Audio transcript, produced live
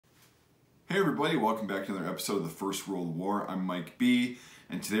Hey everybody, welcome back to another episode of the First World War. I'm Mike B,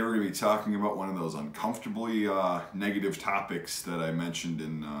 and today we're going to be talking about one of those uncomfortably negative topics that I mentioned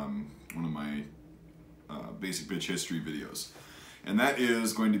in one of my basic bitch history videos. And that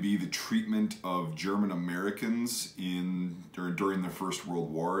is going to be the treatment of German Americans during the First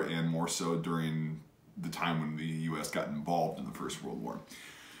World War, and more so during the time when the US got involved in the First World War.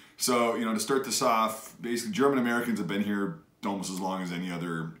 So, to start this off, basically German Americans have been here almost as long as any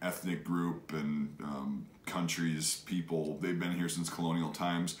other ethnic group and countries, people. They've been here since colonial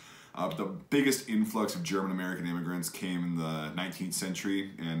times. The biggest influx of German American immigrants came in the 19th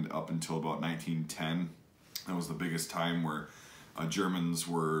century and up until about 1910. That was the biggest time where Germans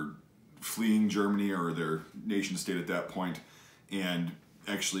were fleeing Germany or their nation state at that point and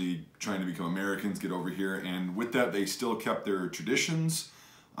actually trying to become Americans, get over here. And with that, they still kept their traditions,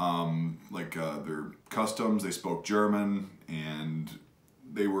 their customs. They spoke German, and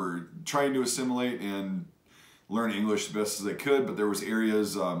they were trying to assimilate and learn English the best as they could, but there was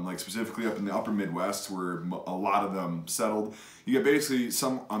areas like specifically up in the upper Midwest where a lot of them settled. You get basically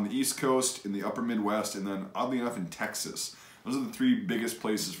some on the East Coast, in the upper Midwest, and then oddly enough in Texas. Those are the three biggest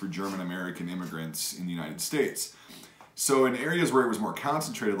places for German American immigrants in the United States. So in areas where it was more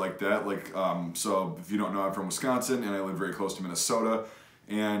concentrated like that, so if you don't know, I'm from Wisconsin and I live very close to Minnesota,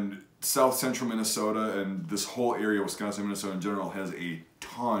 and south central Minnesota and this whole area, Wisconsin, Minnesota in general, has a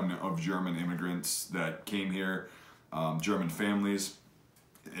ton of German immigrants that came here, German families,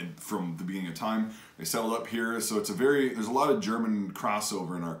 and from the beginning of time. They settled up here, so there's a lot of German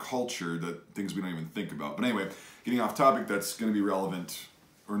crossover in our culture, that things we don't even think about. But anyway, getting off topic, that's going to be relevant,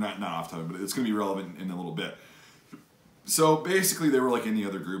 or not off topic, but it's going to be relevant in a little bit. So basically they were like any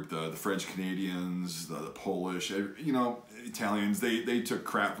other group, the French Canadians, the Polish, Italians. They took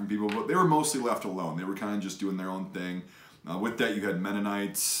crap from people, but they were mostly left alone. They were kind of just doing their own thing. With that, you had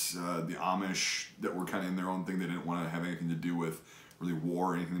Mennonites, the Amish, that were kind of in their own thing. They didn't want to have anything to do with really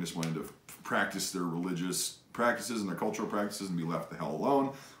war or anything. They just wanted to practice their religious practices and their cultural practices and be left the hell alone,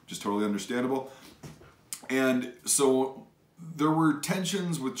 which is totally understandable. And so there were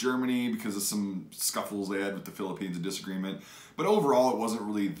tensions with Germany because of some scuffles they had with the Philippines, a disagreement. But overall, it wasn't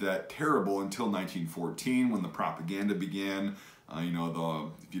really that terrible until 1914 when the propaganda began.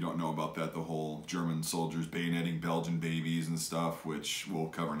 If you don't know about that, the whole German soldiers bayoneting Belgian babies and stuff, which we'll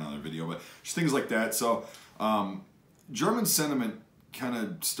cover in another video, but just things like that. So German sentiment kind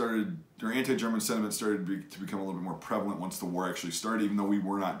of started, or anti-German sentiment started to become a little bit more prevalent once the war actually started, even though we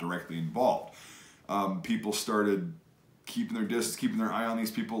were not directly involved. People started keeping their distance, keeping their eye on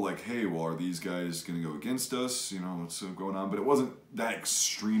these people, like, hey, well, are these guys going to go against us? What's going on? But it wasn't that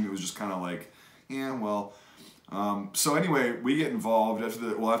extreme. It was just kind of like, yeah, well. So anyway, we get involved after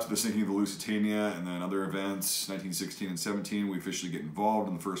the sinking of the Lusitania and then other events, 1916 and 17, we officially get involved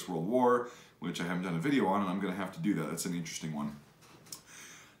in the First World War, which I haven't done a video on, and I'm going to have to do that. That's an interesting one.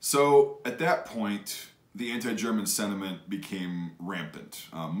 So at that point, the anti-German sentiment became rampant.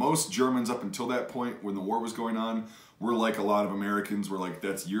 Most Germans up until that point, when the war was going on, were like a lot of Americans, were like,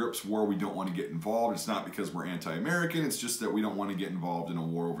 that's Europe's war, we don't want to get involved. It's not because we're anti-American, it's just that we don't want to get involved in a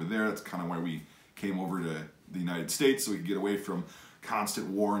war over there. That's kind of why we came over to the United States, so we could get away from constant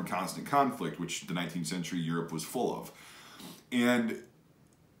war and constant conflict, which the 19th century Europe was full of. And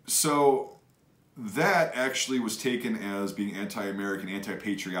so that actually was taken as being anti-American,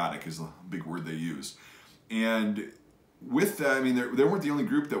 anti-patriotic is the big word they use. And with that, they weren't the only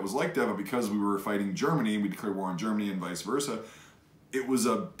group that was like that, but because we were fighting Germany, we declared war on Germany and vice versa, it was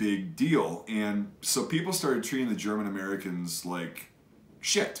a big deal. And so people started treating the German Americans like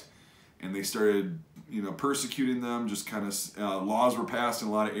shit. And they started, persecuting them, just kind of, laws were passed in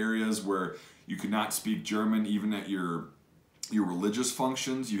a lot of areas where you could not speak German, even at your religious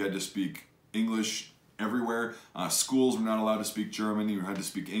functions. You had to speak English everywhere. Schools were not allowed to speak German, you had to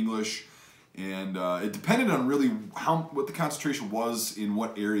speak English. And it depended on really what the concentration was in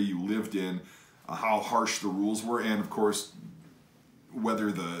what area you lived in, how harsh the rules were, and of course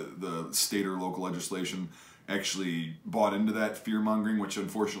whether the state or local legislation actually bought into that fear-mongering, which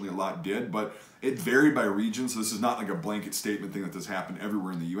unfortunately a lot did. But it varied by region, so this is not like a blanket statement thing that this happened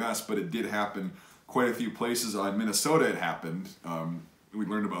everywhere in the US, but it did happen quite a few places. In Minnesota it happened. We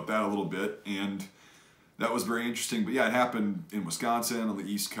learned about that a little bit, and that was very interesting. But yeah, it happened in Wisconsin, on the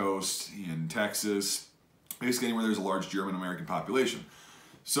East Coast, in Texas, basically anywhere there's a large German American population.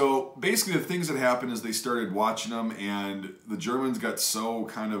 So basically the things that happened is they started watching them, and the Germans got so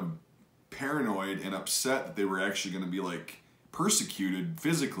kind of paranoid and upset that they were actually going to be like persecuted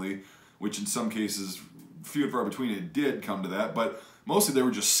physically, which in some cases, few and far between, it did come to that, but mostly they were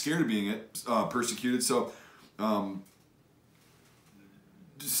just scared of being persecuted. So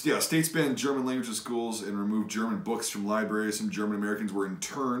states banned German language in schools and removed German books from libraries. Some German Americans were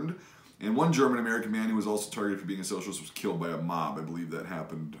interned. And one German American man who was also targeted for being a socialist was killed by a mob. I believe that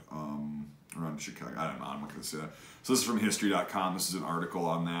happened around Chicago. I don't know. I'm not going to say that. So this is from history.com. This is an article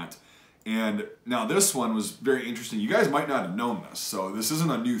on that. And now this one was very interesting. You guys might not have known this. So this isn't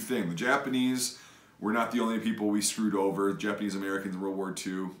a new thing. The Japanese were not the only people we screwed over. Japanese Americans in World War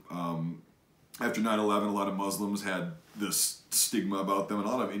II. After 9/11, a lot of Muslims had this stigma about them. And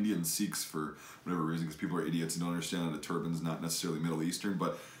a lot of Indian Sikhs, for whatever reason, because people are idiots and don't understand that a turban's not necessarily Middle Eastern.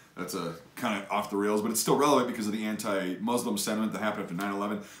 But that's a kind of off the rails, but it's still relevant because of the anti-Muslim sentiment that happened after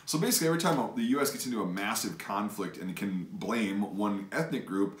 9/11. So basically, every time the U.S. gets into a massive conflict and can blame one ethnic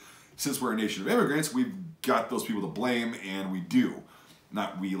group, since we're a nation of immigrants, we've got those people to blame, and we do.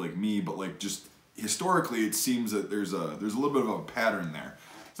 Not we like me, but like just historically, it seems that there's a little bit of a pattern there.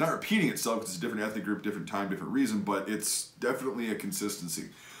 It's not repeating itself because it's a different ethnic group, different time, different reason, but it's definitely a consistency.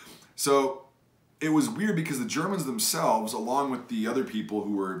 So it was weird because the Germans themselves, along with the other people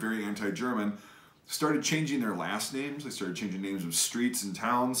who were very anti-German, started changing their last names. They started changing names of streets and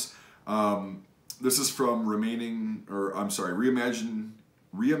towns. This is from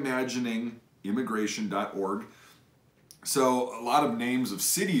reimaginingimmigration.org. So a lot of names of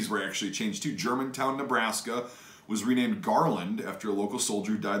cities were actually changed too. Germantown, Nebraska was renamed Garland after a local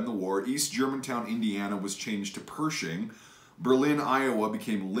soldier who died in the war. East Germantown, Indiana was changed to Pershing. Berlin, Iowa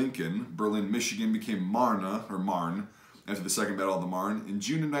became Lincoln. Berlin, Michigan became Marne after the Second Battle of the Marne. In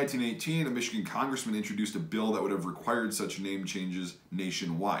June of 1918, a Michigan congressman introduced a bill that would have required such name changes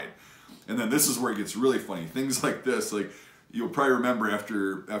nationwide. And then this is where it gets really funny. Things like this, like you'll probably remember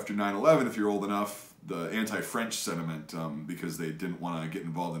after 9/11, if you're old enough, the anti-French sentiment because they didn't want to get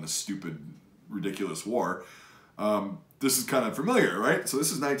involved in a stupid, ridiculous war. This is kind of familiar, right? So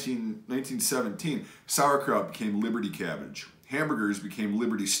this is 1917. Sauerkraut became Liberty cabbage. Hamburgers became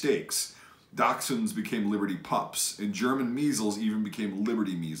Liberty steaks. Dachshunds became Liberty pups. And German measles even became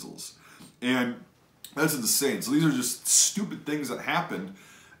Liberty measles. And that's insane. So these are just stupid things that happened.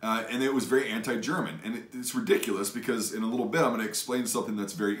 And it was very anti-German. And it's ridiculous because in a little bit I'm going to explain something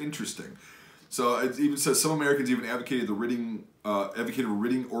that's very interesting. So it even says some Americans even advocated ridding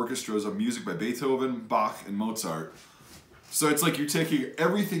orchestras of music by Beethoven, Bach, and Mozart. So it's like you're taking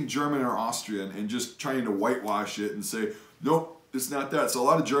everything German or Austrian and just trying to whitewash it and say, nope, it's not that. So a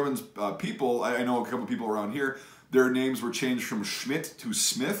lot of Germans, people, I know a couple people around here, their names were changed from Schmidt to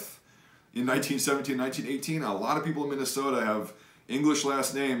Smith in 1917, 1918. A lot of people in Minnesota have English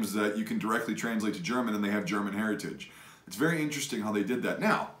last names that you can directly translate to German, and they have German heritage. It's very interesting how they did that.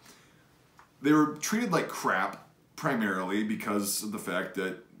 Now, they were treated like crap primarily because of the fact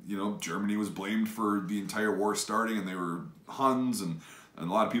that, you know, Germany was blamed for the entire war starting, and they were Huns, and a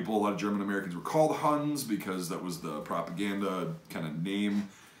lot of German Americans were called Huns because that was the propaganda kind of name,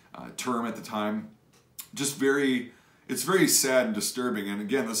 term at the time. It's very sad and disturbing, and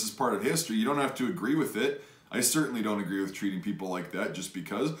again, this is part of history. You don't have to agree with it. I certainly don't agree with treating people like that just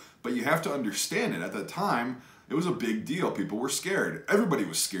because, but you have to understand it. At that time, it was a big deal. People were scared. Everybody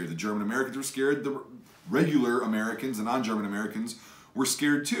was scared. The German Americans were scared. The regular Americans, the non-German Americans, were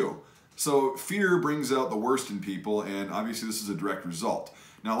scared too. So fear brings out the worst in people, and obviously this is a direct result.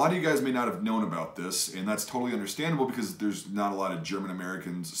 Now, a lot of you guys may not have known about this, and that's totally understandable because there's not a lot of German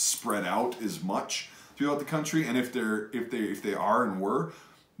Americans spread out as much throughout the country, and if they are and were,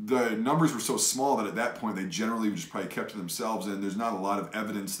 the numbers were so small that at that point they generally just probably kept to themselves, and there's not a lot of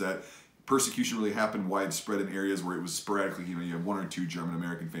evidence that persecution really happened widespread in areas where it was sporadically, you know, you have one or two German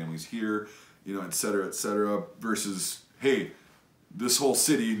American families here, you know, et cetera, versus, hey, this whole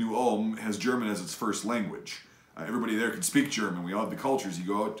city, New Ulm, has German as its first language. Everybody there can speak German. We all have the cultures. You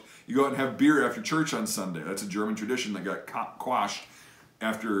go out and have beer after church on Sunday. That's a German tradition that got quashed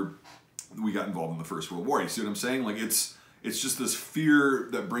after we got involved in the First World War. You see what I'm saying? Like it's just this fear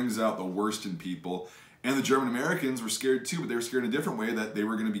that brings out the worst in people. And the German Americans were scared too, but they were scared in a different way, that they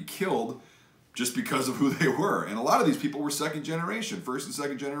were going to be killed just because of who they were. And a lot of these people were second generation, first and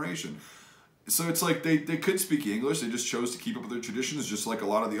second generation. So it's like they could speak English, they just chose to keep up with their traditions, just like a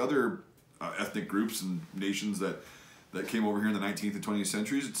lot of the other ethnic groups and nations that came over here in the 19th and 20th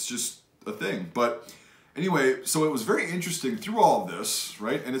centuries. It's just a thing. But anyway, so it was very interesting through all of this,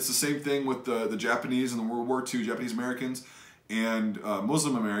 right? And it's the same thing with the Japanese and the World War II, Japanese Americans and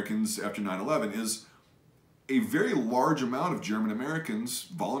Muslim Americans after 9/11, is a very large amount of German Americans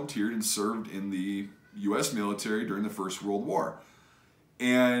volunteered and served in the U.S. military during the First World War.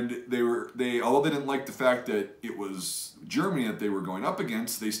 And although they didn't like the fact that it was Germany that they were going up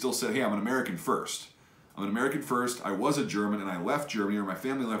against, they still said, hey, I'm an American first. I'm an American first. I was a German, and I left Germany, or my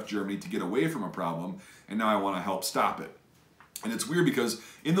family left Germany to get away from a problem, and now I want to help stop it. And it's weird because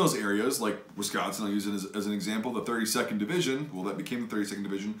in those areas, like Wisconsin, I'll use it as an example, the 32nd Division, well, that became the 32nd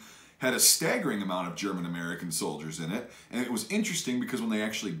Division, had a staggering amount of German American soldiers in it. And it was interesting because when they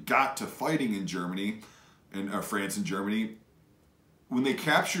actually got to fighting in Germany, and France and Germany, when they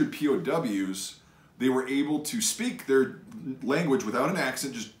captured POWs, they were able to speak their language without an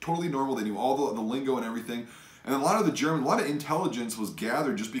accent, just totally normal. They knew all the lingo and everything. And a lot of intelligence was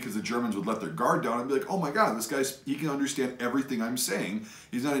gathered just because the Germans would let their guard down and be like, oh my God, this guy's, he can understand everything I'm saying.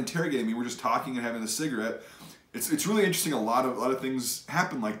 He's not interrogating me, we're just talking and having a cigarette. It's really interesting, a lot of things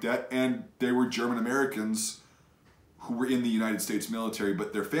happen like that, and they were German Americans who were in the United States military,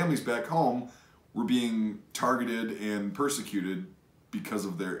 but their families back home were being targeted and persecuted because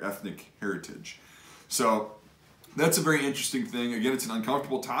of their ethnic heritage. So that's a very interesting thing. Again, it's an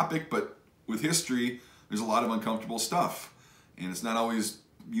uncomfortable topic, but with history, there's a lot of uncomfortable stuff. And it's not always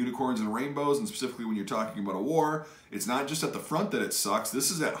unicorns and rainbows, and specifically when you're talking about a war, it's not just at the front that it sucks.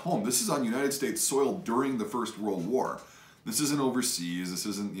 This is at home. This is on United States soil during the First World War. This isn't overseas. This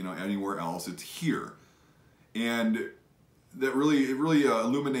isn't, you know, anywhere else. It's here. And that really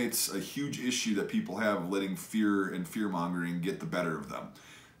illuminates a huge issue that people have of letting fear and fear-mongering get the better of them.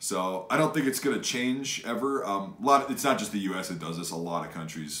 So I don't think it's going to change ever. It's not just the U.S. that does this. A lot of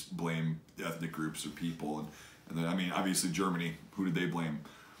countries blame ethnic groups or people, and then, I mean, obviously Germany. Who did they blame?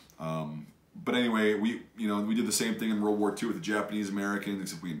 But anyway, we did the same thing in World War II with the Japanese Americans,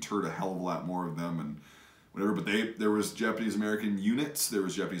 except we interred a hell of a lot more of them and whatever. But there was Japanese American units, there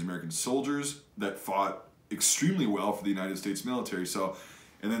was Japanese American soldiers that fought extremely well for the United States military. So,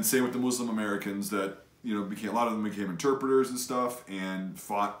 and then same with the Muslim Americans that, you know, a lot of them became interpreters and stuff and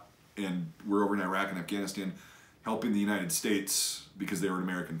fought, and were over in Iraq and Afghanistan helping the United States because they were an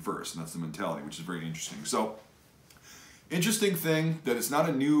American first, and that's the mentality, which is very interesting. So, interesting thing that it's not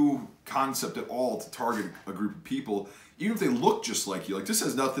a new concept at all to target a group of people, even if they look just like you. Like, this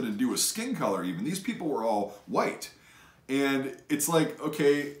has nothing to do with skin color even. These people were all white. And it's like,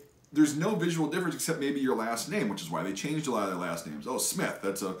 okay, there's no visual difference except maybe your last name, which is why they changed a lot of their last names. Oh, Smith,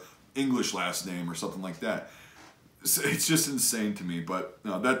 that's a English last name or something like that. It's just insane to me, but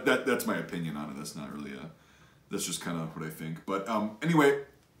no, that's my opinion on it. That's not really that's just kind of what I think. But anyway,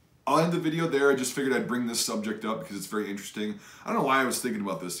 I'll end the video there. I just figured I'd bring this subject up because it's very interesting. I don't know why I was thinking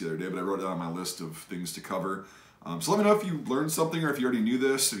about this the other day, but I wrote it on my list of things to cover. So let me know if you learned something, or if you already knew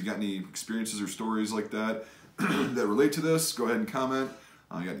this, if you got any experiences or stories like that that relate to this. Go ahead and comment.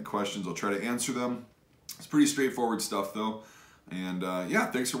 You got any questions, I'll try to answer them. It's pretty straightforward stuff though. And yeah,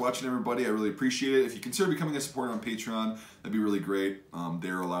 thanks for watching, everybody. I really appreciate it. If you consider becoming a supporter on Patreon, that'd be really great.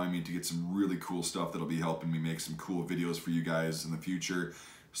 They're allowing me to get some really cool stuff that'll be helping me make some cool videos for you guys in the future.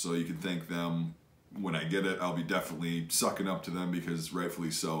 So you can thank them when I get it. I'll be definitely sucking up to them because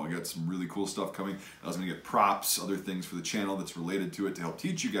rightfully so. I got some really cool stuff coming. I was going to get props, other things for the channel that's related to it to help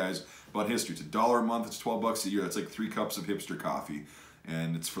teach you guys about history. It's $1 a month. It's 12 bucks a year. That's like 3 cups of hipster coffee.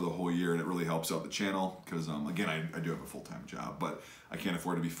 And it's for the whole year, and it really helps out the channel because, again, I do have a full-time job, but I can't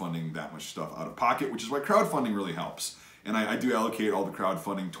afford to be funding that much stuff out of pocket, which is why crowdfunding really helps. And I do allocate all the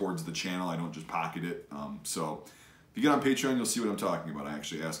crowdfunding towards the channel. I don't just pocket it. So if you get on Patreon, you'll see what I'm talking about. I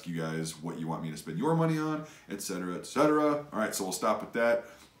actually ask you guys what you want me to spend your money on, etc., etc. All right, so we'll stop with that.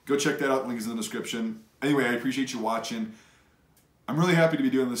 Go check that out. The link is in the description. Anyway, I appreciate you watching. I'm really happy to be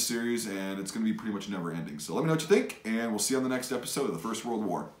doing this series, and it's going to be pretty much never ending. So let me know what you think, and we'll see you on the next episode of the First World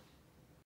War.